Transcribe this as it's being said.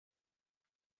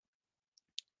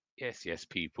Yes,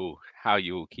 people. How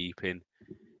you all keeping?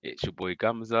 It's your boy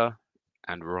Gumza,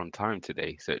 and we're on time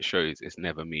today, so it shows it's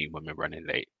never me when we're running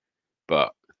late.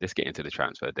 But let's get into the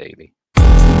transfer daily.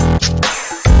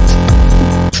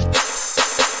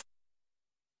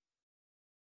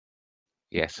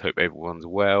 Yes, hope everyone's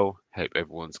well. Hope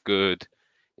everyone's good.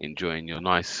 Enjoying your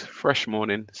nice fresh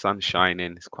morning, sun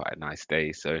shining. It's quite a nice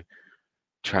day, so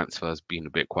transfers been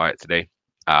a bit quiet today.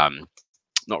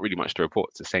 Not really much to report.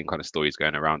 It's the same kind of stories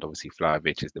going around. Obviously,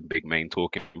 Vlahovic is the big main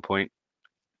talking point.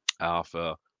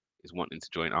 Arthur is wanting to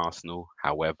join Arsenal.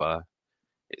 However,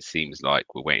 it seems like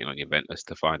we're waiting on Juventus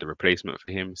to find a replacement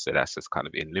for him, so that's just kind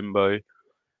of in limbo.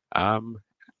 Um,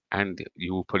 and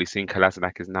you will probably seen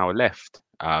Kolasinac is now left.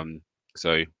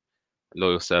 So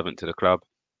loyal servant to the club,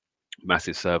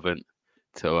 massive servant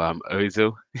to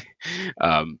Ozil.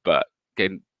 But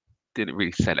again, didn't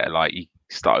really sell it alight. He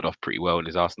started off pretty well in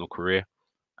his Arsenal career,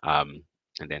 um,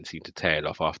 and then seemed to tail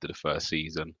off after the first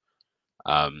season.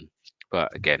 Um,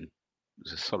 but again,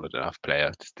 was a solid enough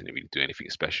player. Just didn't really do anything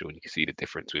special, and you can see the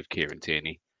difference with Kieran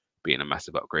Tierney being a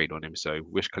massive upgrade on him. So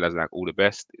wish Kolasinac all the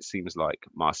best. It seems like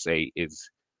Marseille is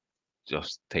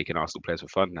just taking Arsenal players for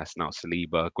fun. That's now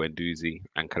Saliba, Guendouzi,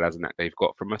 and Kolasinac they've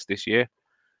got from us this year.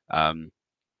 Um,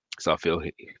 so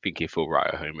think he'll feel right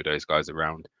at home with those guys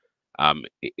around.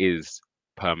 It is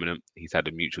permanent. He's had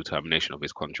a mutual termination of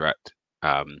his contract.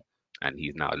 And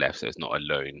he's now left, so it's not a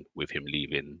loan with him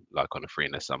leaving like on a free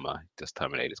in the summer. He just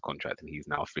terminated his contract, and he's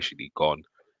now officially gone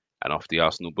and off the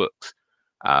Arsenal books.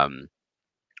 Um,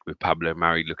 with Pablo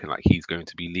Mari looking like he's going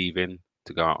to be leaving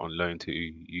to go out on loan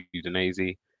to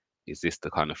Udinese. Is this the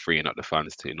kind of freeing up the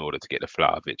funds to in order to get the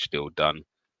Vlahovic deal done?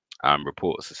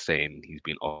 Reports are saying he's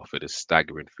been offered a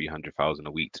staggering 300,000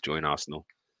 a week to join Arsenal,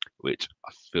 which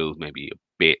I feel maybe a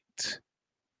bit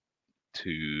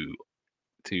too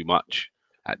too much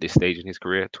at this stage in his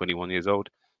career, 21 years old.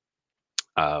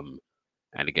 Um,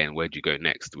 and again, where do you go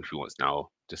next if he wants now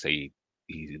to say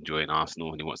he's enjoying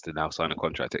Arsenal and he wants to now sign a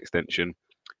contract extension?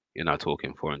 You're now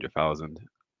talking 400,000. Do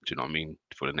you know what I mean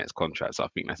for the next contract? So I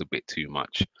think that's a bit too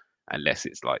much, unless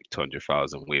it's like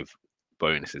 200,000 with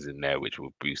bonuses in there, which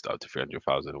will boost up to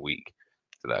 300,000 a week.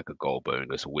 So like a goal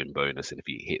bonus, a win bonus, and if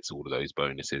he hits all of those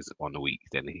bonuses on the week,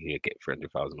 then he'll get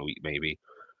 300,000 a week maybe.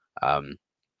 Um,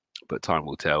 but time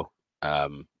will tell.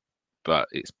 But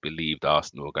it's believed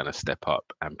Arsenal are going to step up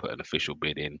and put an official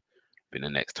bid in the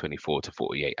next 24 to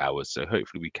 48 hours. So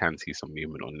hopefully we can see some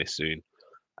movement on this soon.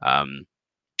 Um,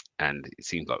 and it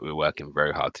seems like we're working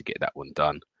very hard to get that one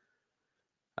done.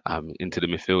 Into the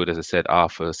midfield, as I said,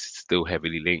 Arthur's still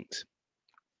heavily linked.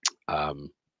 Um,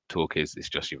 talk is it's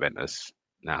just Juventus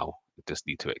now. We just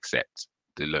need to accept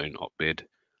the loan op bid.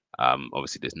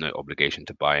 Obviously, there's no obligation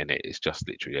to buy in it. It's just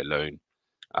literally a loan.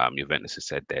 Juventus has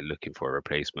said they're looking for a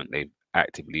replacement. They've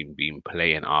actively been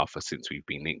playing Arthur since we've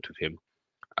been linked with him.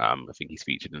 I think he's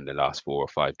featured in the last 4 or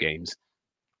 5 games.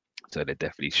 So they're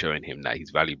definitely showing him that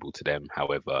he's valuable to them.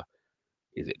 However,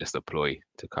 is it just a ploy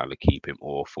to kind of keep him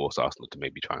or force Arsenal to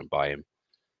maybe try and buy him?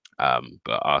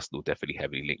 But Arsenal definitely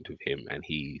heavily linked with him, and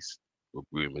he's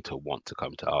rumored to want to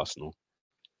come to Arsenal.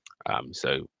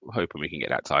 So hoping we can get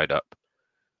that tied up.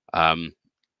 Um,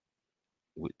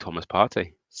 with Thomas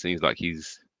Partey, seems like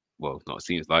not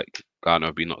seems like Ghana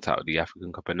have been knocked out of the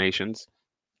African Cup of Nations.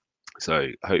 So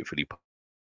hopefully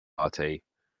Partey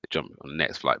jump on the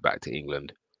next flight back to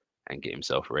England and get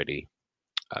himself ready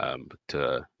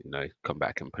to come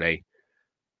back and play.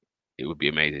 It would be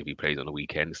amazing if he plays on the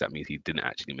weekends. That means he didn't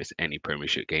actually miss any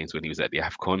Premiership games when he was at the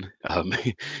AFCON.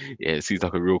 Yeah, it seems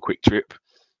like a real quick trip.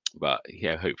 But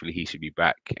yeah, hopefully he should be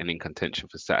back and in contention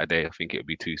for Saturday. I think it would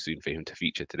be too soon for him to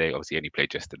feature today. Obviously, he only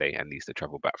played yesterday and needs to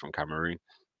travel back from Cameroon.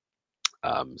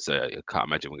 So I can't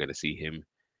imagine we're going to see him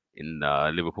in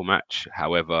the Liverpool match.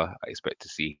 However, I expect to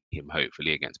see him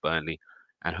hopefully against Burnley,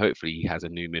 and hopefully he has a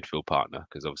new midfield partner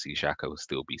because obviously Xhaka will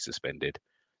still be suspended.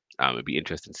 It'd be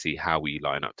interesting to see how we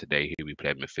line up today, who we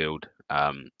play in midfield.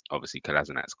 Obviously,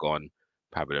 Kolasinac's gone.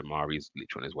 Pablo Mari's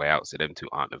literally on his way out, so them two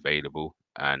aren't available.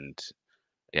 And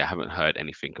yeah, I haven't heard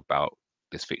anything about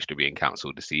this fixture being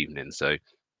cancelled this evening. So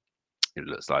it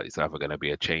looks like it's either going to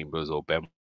be a Chambers or Ben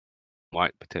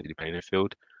White potentially playing in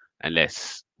field,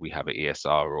 unless we have an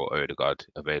ESR or Odegaard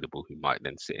available who might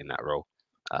then sit in that role,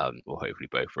 or hopefully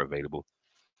both are available.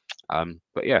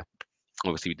 But yeah,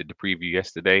 obviously we did the preview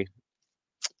yesterday.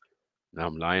 No,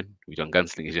 I'm lying. We've done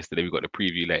Gunslingers yesterday. We've got the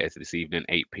preview later this evening,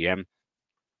 8 p.m.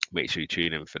 Make sure you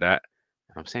tune in for that.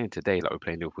 And I'm saying today, like we're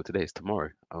playing Liverpool today, it's tomorrow.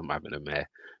 I'm having a mare.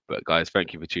 But guys,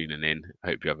 thank you for tuning in.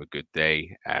 Hope you have a good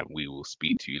day, and we will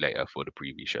speak to you later for the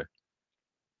preview show.